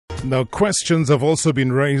Now, questions have also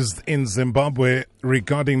been raised in Zimbabwe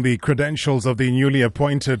regarding the credentials of the newly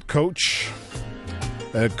appointed coach,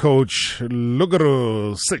 Coach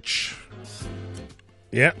Lugaro Sich.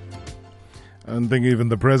 Yeah. And I think even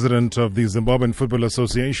the president of the Zimbabwean Football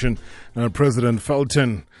Association, President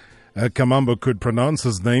Felton Kamambo, could pronounce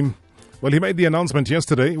his name. Well, he made the announcement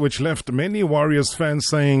yesterday, which left many Warriors fans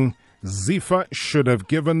saying Zifa should have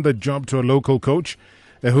given the job to a local coach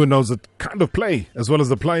who knows the kind of play, as well as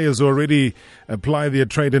the players who already apply their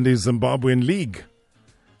trade in the Zimbabwean league.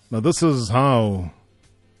 Now, this is how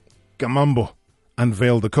Kamambo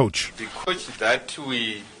unveiled the coach. The coach that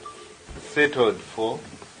we settled for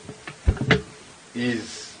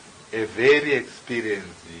is a very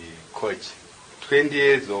experienced coach. 20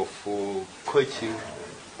 years of coaching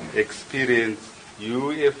experience,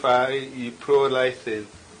 UFI Pro license,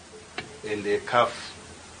 and a CAF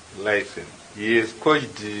license. He has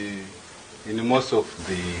coached in most of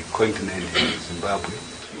the continent in Zimbabwe.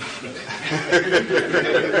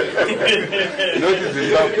 Not in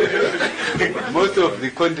Zimbabwe. Most of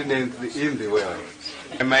the continents in the world.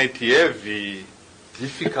 I might have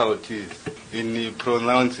difficulties in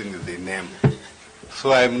pronouncing the name,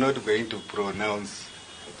 so I'm not going to pronounce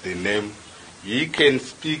the name. He can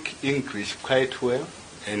speak English quite well,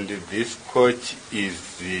 and this coach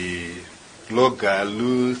is the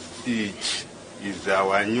Logalu Sich, is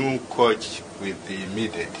our new coach with the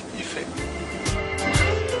immediate effect.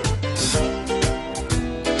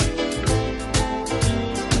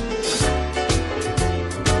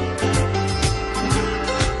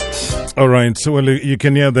 All right, so well, you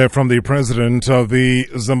can hear there from the president of the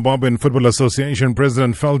Zimbabwean Football Association,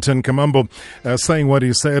 President Felton Kamambo, saying what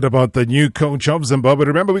he said about the new coach of Zimbabwe.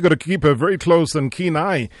 Remember, we've got to keep a very close and keen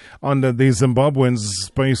eye on the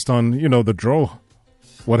Zimbabweans based on, the draw,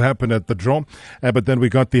 what happened at the draw. But then we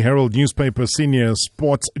got the Herald newspaper senior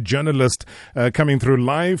sports journalist coming through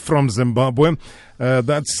live from Zimbabwe.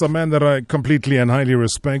 That's a man that I completely and highly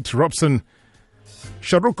respect, Robson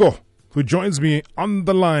Sharuko, who joins me on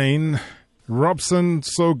the line. Robson,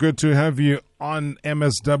 so good to have you on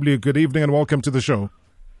MSW. Good evening and welcome to the show.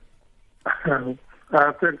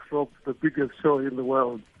 Thanks, Rob. The biggest show in the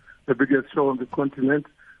world, the biggest show on the continent,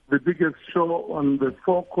 the biggest show on the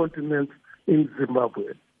 4 continents in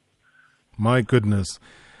Zimbabwe. My goodness.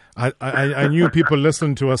 I knew people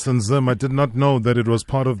listened to us in Zim. I did not know that it was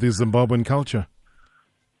part of the Zimbabwean culture.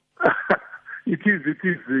 It is,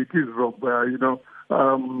 Rob.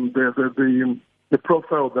 The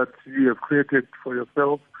profile that you have created for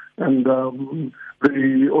yourself and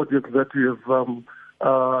the audience that you have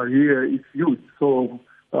here is huge. So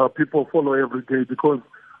people follow every day because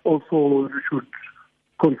also you should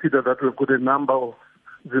consider that we've got a number of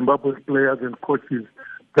Zimbabwe players and coaches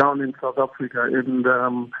down in South Africa, and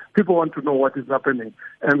people want to know what is happening.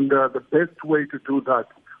 And the best way to do that,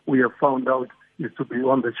 we have found out, is to be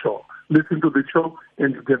on the show. Listen to the show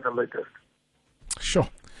and you get the latest. Sure.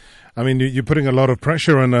 I mean, you're putting a lot of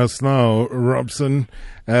pressure on us now, Robson,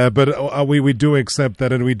 but we do accept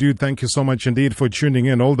that, and we do thank you so much indeed for tuning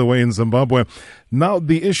in all the way in Zimbabwe. Now,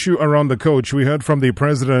 the issue around the coach, we heard from the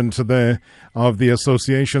president there of the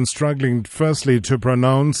association struggling, firstly, to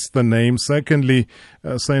pronounce the name, secondly,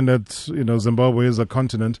 saying that, Zimbabwe is a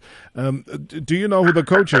continent. Do you know who the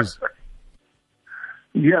coach is?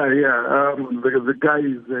 Yeah. The guy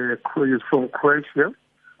is from Croatia.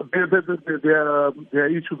 There are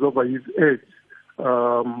issues over his age.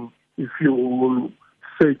 If you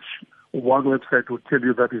search, one website will tell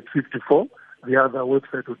you that he's 54. The other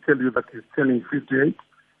website will tell you that he's turning 58.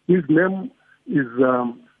 His name is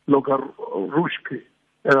Logarushki.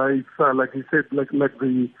 It's like he said, like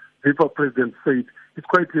the FIFA president said, it's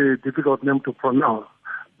quite a difficult name to pronounce.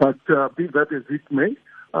 But be that as it may,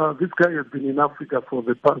 this guy has been in Africa for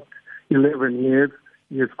the past 11 years.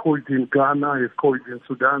 He has coached in Ghana, he has coached in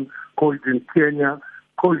Sudan, coached in Kenya,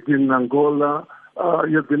 coached in Angola.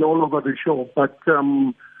 He has been all over the show. But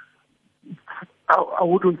I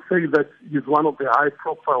wouldn't say that he's one of the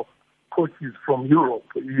high-profile coaches from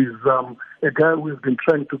Europe. He's a guy who has been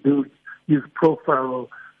trying to build his profile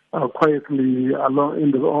quietly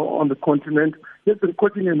on the continent. He has been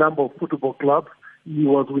coaching a number of football clubs. He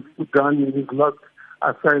was with Sudan in his last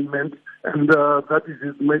assignment, and that is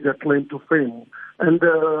his major claim to fame. And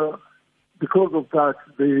because of that,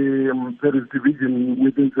 there is division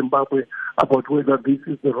within Zimbabwe about whether this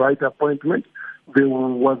is the right appointment. There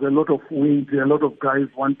was a lot of wind. A lot of guys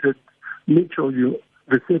wanted Mitchell,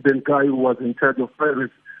 the second guy who was in charge of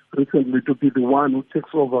Paris recently, to be the one who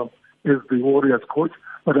takes over as the Warriors coach.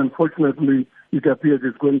 But unfortunately, it appears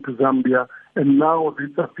he's going to Zambia. And now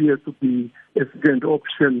this appears to be a second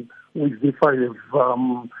option, which if I have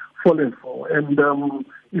fallen for. And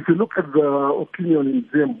if you look at the opinion in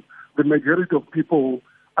Zim, the majority of people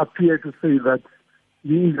appear to say that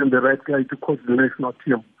he isn't the right guy to coach the national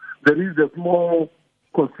team. There is a small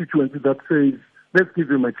constituency that says, let's give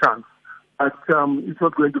him a chance. But it's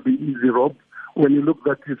not going to be easy, Rob. When you look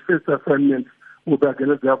at his first assignment will be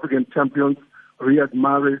against the African champions, Riyad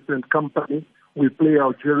Mahrez and company. We play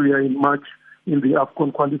Algeria in March in the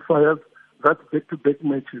AFCON qualifiers. That's back-to-back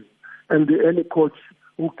matches. And any coach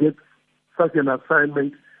who gets such an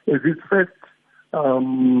assignment as his first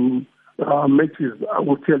matches, I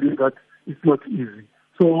will tell you that it's not easy.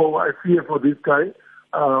 So I fear for this guy.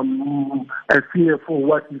 I fear for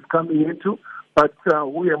what he's coming into. But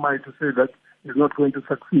who am I to say that he's not going to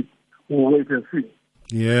succeed? We'll wait and see.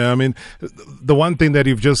 Yeah, I mean, the one thing that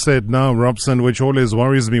you've just said now, Robson, which always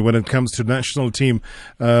worries me when it comes to national team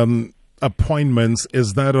appointments,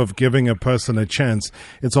 is that of giving a person a chance.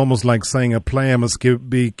 It's almost like saying a player must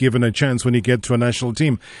be given a chance when you get to a national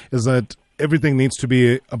team, is that everything needs to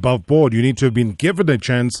be above board. You need to have been given a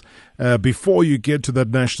chance before you get to that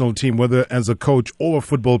national team, whether as a coach or a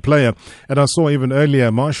football player. And I saw even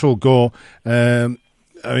earlier, Marshall Gore,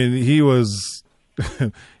 he was...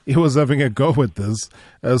 he was having a go with this,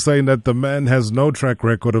 saying that the man has no track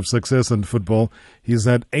record of success in football. He's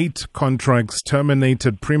had 8 contracts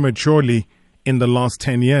terminated prematurely in the last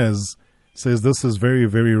 10 years. Says this is very,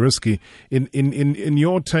 very risky. In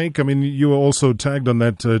your take, I mean, you were also tagged on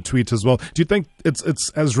that tweet as well. Do you think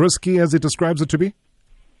it's as risky as it describes it to be?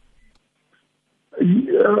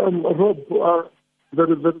 Rob,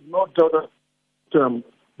 there is no doubt that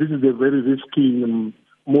this is a very risky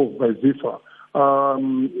move by FIFA.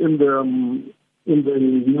 In the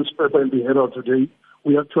newspaper, in the Herald today,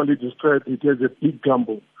 we actually described it as a big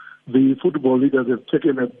gamble. The football leaders have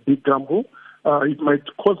taken a big gamble. It might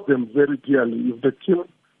cost them very dearly if the team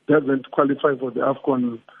doesn't qualify for the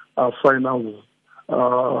AFCON finals.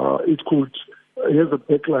 It could have a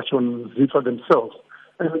backlash on FIFA themselves.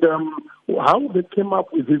 And how they came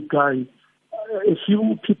up with this guy, a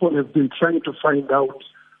few people have been trying to find out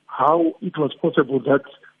how it was possible that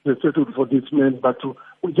they settled for this man, but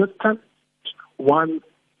we just can't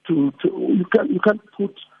you can't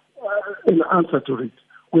put an answer to it.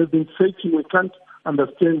 We've been searching, we can't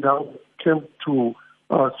understand how we came to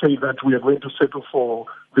say that we are going to settle for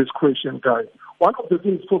this Croatian guy. One of the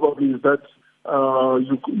things probably is that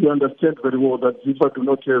you understand very well that FIFA do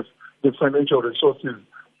not have the financial resources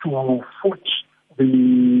to foot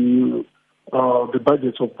the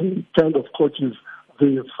budgets of the kind of coaches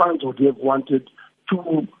the fans would have wanted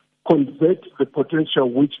to convert the potential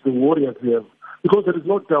which the Warriors have. Because there is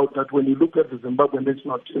no doubt that when you look at the Zimbabwe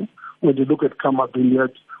national team, when you look at Kama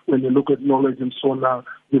Billiard, when you look at Knowledge and Sona,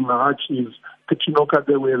 the Mahachis, Kachinoka,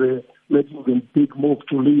 they were making them big move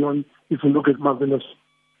to Lyon. If you look at Marvelous,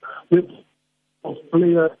 of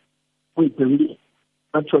players we believe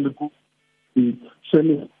actually go the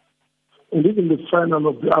semi and even the final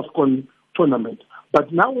of the AFCON tournament.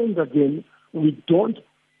 But now and again, we don't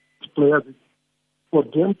players for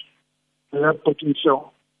them to have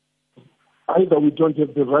potential. Either we don't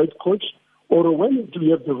have the right coach, or when we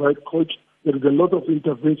have the right coach, there is a lot of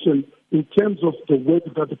intervention in terms of the work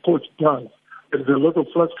that the coach does. There is a lot of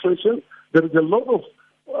frustration. There is a lot of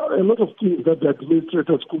things that the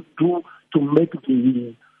administrators could do to make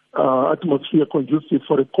the atmosphere conducive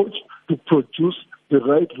for a coach to produce the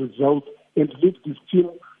right result and lead this team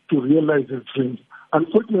to realize its dreams.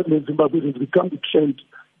 Unfortunately, in Zimbabwe, it has become the trend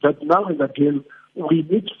that now and again we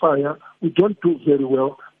need fire. We don't do very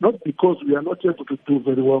well, not because we are not able to do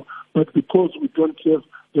very well, but because we don't have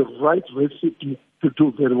the right recipe to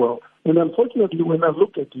do very well. And unfortunately, when I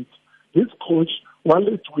look at it, this coach, while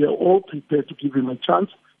we are all prepared to give him a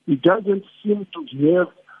chance, he doesn't seem to have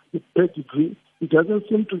the pedigree, he doesn't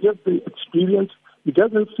seem to have the experience, he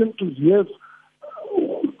doesn't seem to have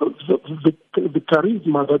the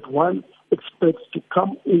charisma that one expects to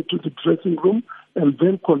come into the dressing room and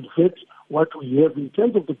then convert what we have in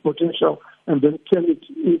terms of the potential and then turn it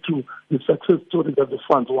into the success story that the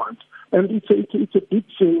fans want. And it's a big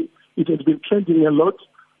thing. It has been trending a lot.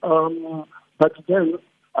 But then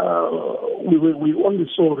we only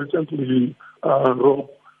saw recently, Rob,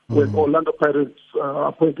 when Orlando Pirates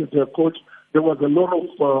appointed their coach, there was a lot of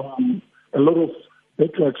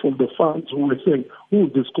backlash from the fans who were saying, who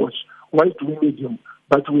is this coach? Why do we need him?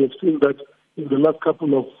 But we have seen that in the last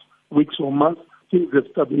couple of weeks or months, things have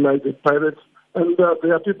stabilized at Pirates. And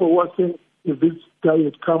there are people who are saying if this guy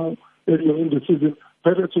had come earlier in the season,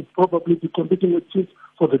 Pirates would probably be competing with Chiefs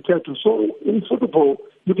for the title. So in football,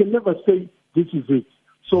 you can never say this is it.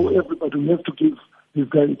 So everybody will have to give this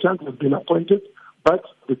guy a chance. Has been appointed, but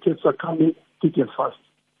the tests are coming thick and fast.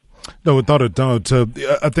 No, without a doubt.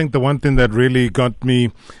 I think the one thing that really got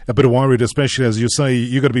me a bit worried, especially as you say,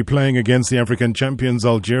 you're going to be playing against the African champions,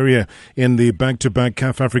 Algeria, in the back-to-back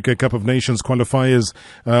CAF Africa Cup of Nations qualifiers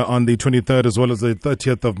on the 23rd as well as the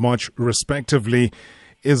 30th of March, respectively,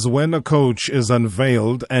 is when a coach is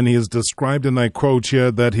unveiled and he is described, and I quote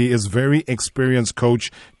here, that he is very experienced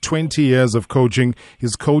coach, 20 years of coaching.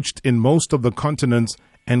 He's coached in most of the continents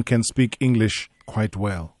and can speak English quite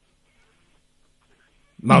well.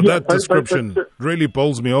 Now, that description really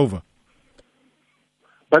bowls me over.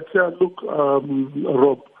 But look,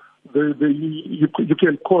 Rob, you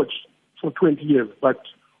can coach for 20 years, but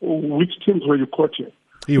which teams were you coaching?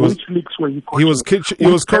 Which leagues were you coaching? He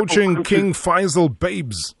was coaching King Faisal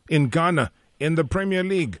Babes in Ghana in the Premier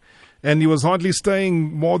League, and he was hardly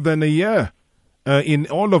staying more than a year in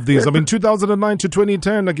all of these. I mean, 2009 to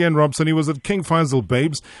 2010, again, Robson, he was at King Faisal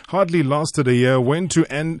Babes, hardly lasted a year, went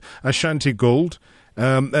to Ashanti Gold,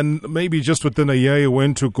 and maybe just within a year he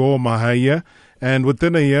went to Gor Mahia, and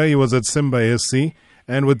within a year he was at Simba SC,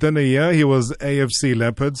 and within a year he was AFC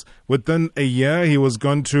Leopards. Within a year he was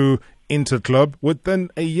gone to Interclub. Within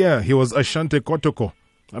a year he was Ashanti Kotoko.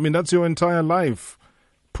 I mean, that's your entire life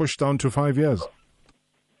pushed down to 5 years.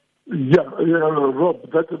 Yeah, Rob,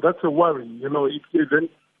 that's a worry. You know, it then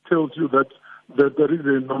tells you that there is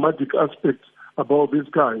a nomadic aspect about this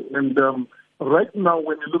guy. And right now,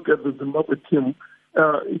 when you look at the Zimbabwe team,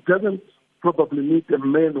 it doesn't probably need a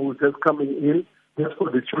man who's just coming in just for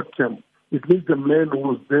the short term. It needs a man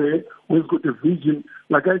who's there, who's got a vision.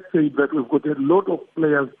 Like I said, that we've got a lot of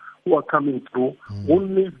players who are coming through, who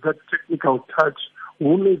needs that technical touch,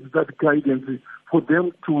 who needs that guidance for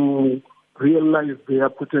them to realize their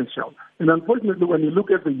potential. And unfortunately, when you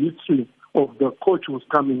look at the history of the coach who's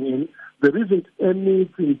coming in, there isn't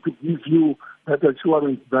anything to give you that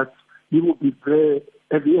assurance that he will be there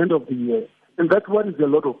at the end of the year. And that worries a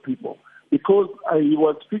lot of people. Because I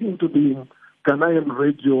was speaking to the Ghanaian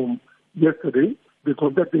radio yesterday, they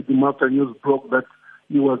contacted him after news broke that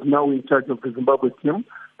he was now in charge of the Zimbabwe team.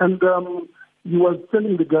 And he was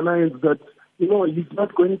telling the Ghanaians that, you know, he's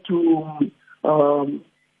not going to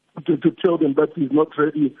tell them that he's not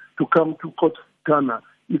ready to come to coach Ghana.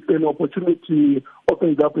 If an opportunity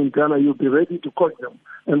opens up in Ghana, you'll be ready to coach them.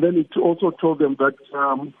 And then he also told them that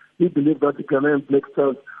he believes that the Ghanaian Black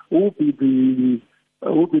Stars will be the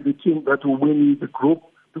team that will win the group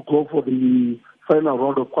to go for the final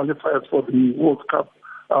round of qualifiers for the World Cup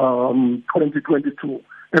 2022.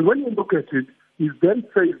 And when you look at it, he then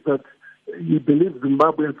says that he believes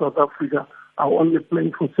Zimbabwe and South Africa are only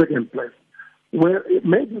playing for second place. Well,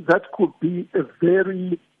 maybe that could be a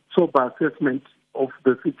very sober assessment of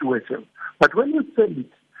the situation. But when you say it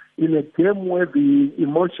in a game where the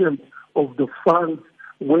emotions of the fans,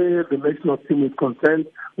 where the national team is concerned,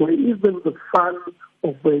 where even the fans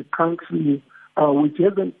of a country which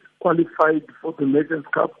hasn't qualified for the Nations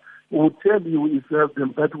Cup will tell you itself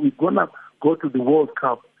that we're going to go to the World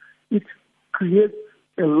Cup, it creates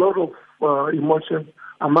a lot of emotions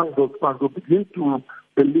among those fans who begin to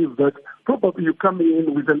believe that probably you're coming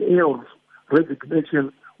in with an air of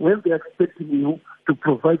resignation when they're expecting you to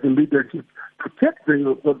provide the leadership to take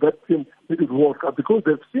that team into the World Cup, because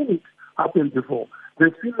they've seen it happen before.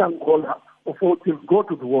 They've seen Angola, of all teams, go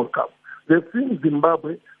to the World Cup. They've seen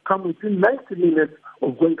Zimbabwe come within 90 minutes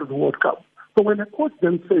of going to the World Cup. So when a coach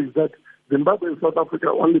then says that Zimbabwe and South Africa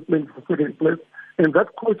are only playing for second place, and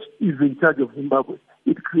that coach is in charge of Zimbabwe,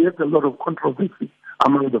 it creates a lot of controversy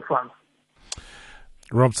among the fans.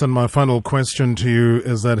 Robson, my final question to you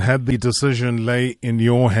is that had the decision lay in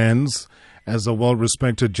your hands as a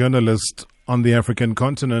well-respected journalist on the African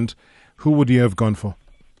continent, who would you have gone for?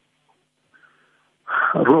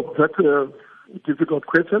 Rob, that's a difficult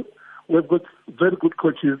question. We've got very good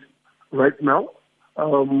coaches right now.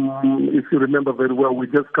 If you remember very well, we're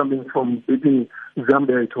just coming from beating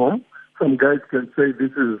Zambia at home. Some guys can say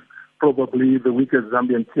this is probably the weakest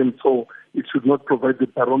Zambian team, so it should not provide the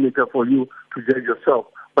barometer for you to judge yourself.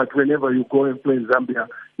 But whenever you go and play in Zambia,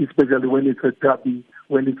 especially when it's a derby,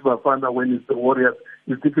 when it's Bafana, when it's the Warriors,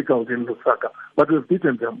 it's difficult in Lusaka. But we've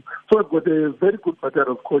beaten them. So we've got a very good pattern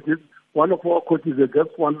of coaches. One of our coaches has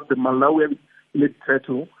just won the Malawian League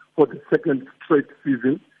title for the second straight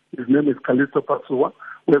season. His name is Kalisto Pasua.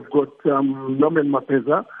 We've got Norman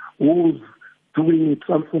Mapeza, who's doing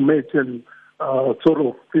transformation sort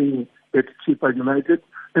of thing at Chipa United.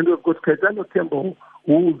 And we've got Kaitano Tembo,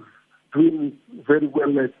 who's doing very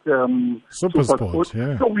well at Supersport.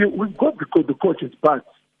 Yeah. So we've got the coaches, but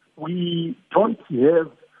we don't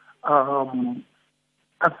have,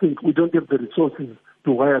 I think we don't have the resources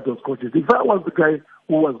to hire those coaches. If I was the guy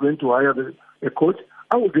who was going to hire a coach,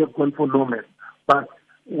 I would have gone for Norman. But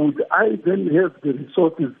would I then have the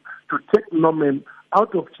resources to take Norman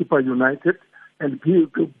out of Chippa United and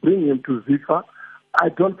bring him to Ziffa? I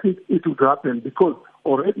don't think it would happen because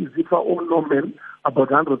already Ziffa owns Norman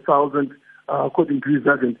about 100,000, according to his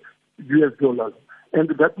agent, US dollars. And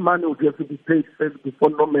that money would have to be paid first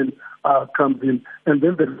before Norman comes in. And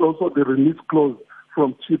then there is also the release clause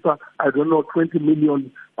from Chippa, I don't know, 20 million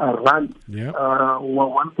rand,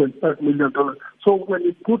 $1.5 million. So when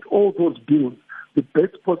you put all those bills, the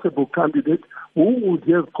best possible candidate who would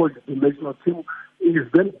have coached the national team is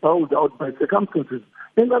then bowed out by circumstances.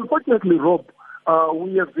 And unfortunately, Rob,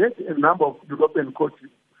 we have had a number of European coaches,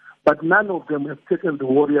 but none of them have taken the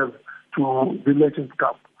Warriors to the Nations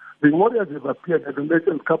Cup. The Warriors have appeared at the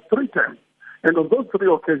Nations Cup 3 times. And on those 3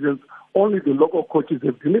 occasions, only the local coaches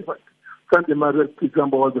have delivered. Sandy Marriott, for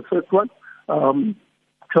example, was the first one.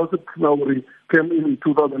 Chelsea Knauri came in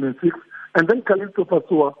 2006. And then Kalisto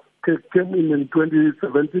Pasua came in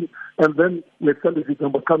 2017. And then Alexander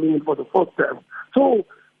December coming in for the 4th time. So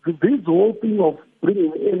this whole thing of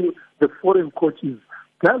bringing in the foreign coaches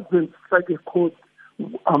doesn't strike a chord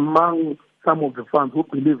among some of the fans who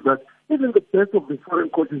believe that even the best of the foreign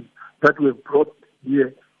coaches that we have brought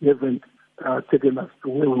here haven't taken us to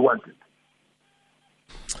where we wanted.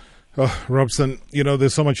 Oh, Robson,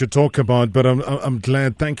 there's so much to talk about, but I'm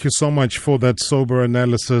glad. Thank you so much for that sober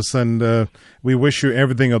analysis, and we wish you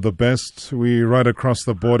everything of the best. We're right across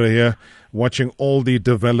the border here, watching all the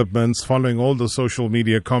developments, following all the social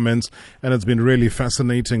media comments, and it's been really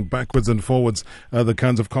fascinating, backwards and forwards, the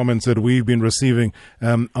kinds of comments that we've been receiving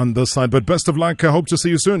on this side. But best of luck. I hope to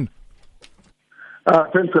see you soon.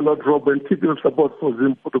 Thanks a lot, Rob, and keep your support for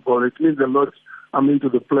Zim football. It means a lot, to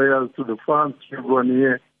the players, to the fans, to everyone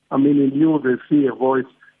here. In you, they see a voice,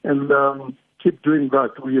 and keep doing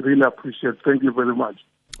that. We really appreciate it. Thank you very much.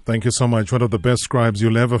 Thank you so much. One of the best scribes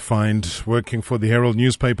you'll ever find, working for the Herald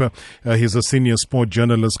newspaper. He's a senior sport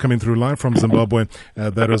journalist coming through live from Zimbabwe.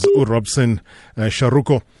 That is Robson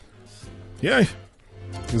Sharuko. Yeah,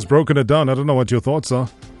 he's broken it down. I don't know what your thoughts are.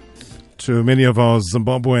 To many of our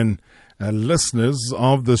Zimbabwean listeners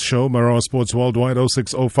of the show, Marawa Sports Worldwide,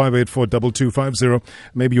 0605842250.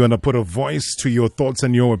 Maybe you want to put a voice to your thoughts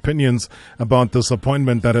and your opinions about this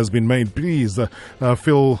appointment that has been made. Please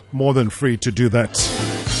feel more than free to do that.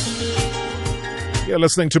 You're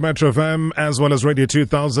listening to Metro FM as well as Radio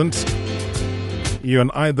 2000. You're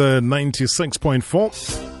on either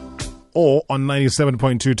 96.4 or on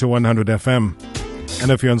 97.2 to 100 FM.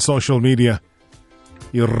 And if you're on social media,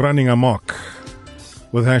 you're running amok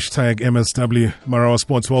with hashtag MSW Marawa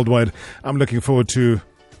Sports Worldwide. I'm looking forward to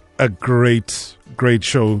a great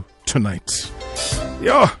show tonight.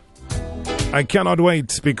 Yeah, I cannot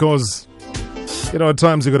wait because, at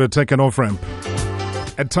times you got to take an off-ramp.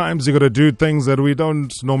 At times you got to do things that we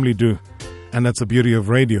don't normally do. And that's the beauty of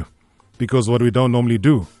radio. Because what we don't normally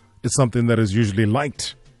do is something that is usually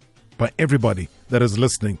liked by everybody that is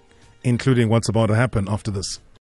listening, including what's about to happen after this.